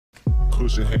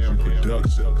Cushion Ham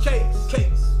Production.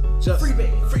 Cakes, just free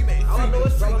band. All I know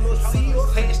is CEO,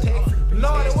 hashtag free band.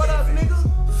 Lord, what up, nigga?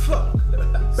 Fuck.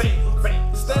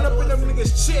 Bang. Stand up in them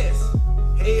niggas' chest.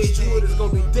 Hey, Jewel is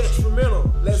gonna be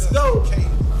detrimental. Let's go.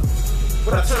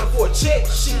 When I turn up for a check,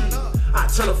 shit, I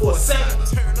turn up for a sack.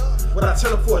 When I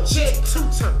turn up for a check,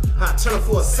 I turn up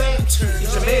for a sack.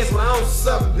 Get your mans when I don't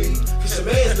something, B. Get your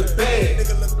mans look bad.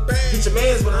 Get your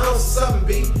mans when I don't something,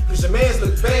 B. Cause your mans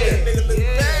look bad.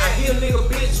 I hit a nigga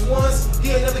bitch once,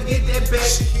 he'll never get that back.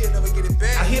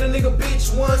 I hit a nigga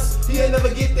bitch once, he'll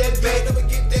never get that back.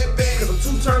 Cause I'm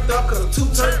too turned up, nigga, too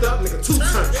turned.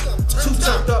 Too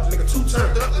turned up, nigga, too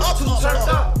turned up.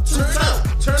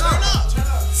 Turn up.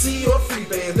 CEO free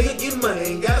band, nigga get money,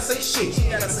 ain't gotta say shit.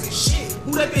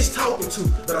 Who that bitch talking to?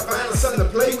 But I find something to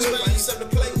play with.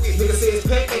 Nigga says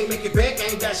pack, ain't make it back,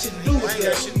 ain't got shit to do with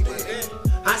that.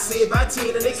 I said by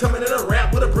 10 and they coming in a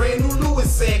rap with a brand new Louis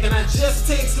sack. And I just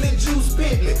text Lil Juice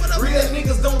Bentley. Real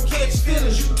niggas don't catch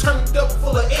feelings, you turned up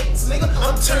full of X, nigga.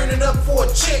 I'm turning up for a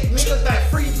check, nigga. Got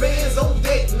free bands on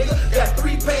deck, nigga. Got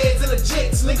 3 pads in the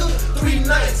jets, nigga. 3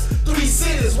 nights, 3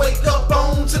 cities, wake up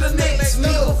on to the next,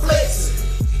 nigga flexing.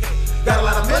 Got a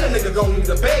lot of money, nigga, gon' need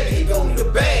a bag, he gon' need a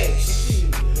bag.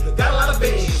 Got a lot of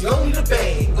bags, you don't need a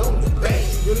bag, you don't need a bag.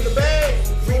 You need a bag,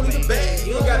 you don't need a bag,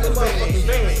 you don't got no motherfucking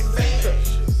bag.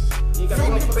 You got no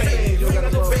motherfucking bag.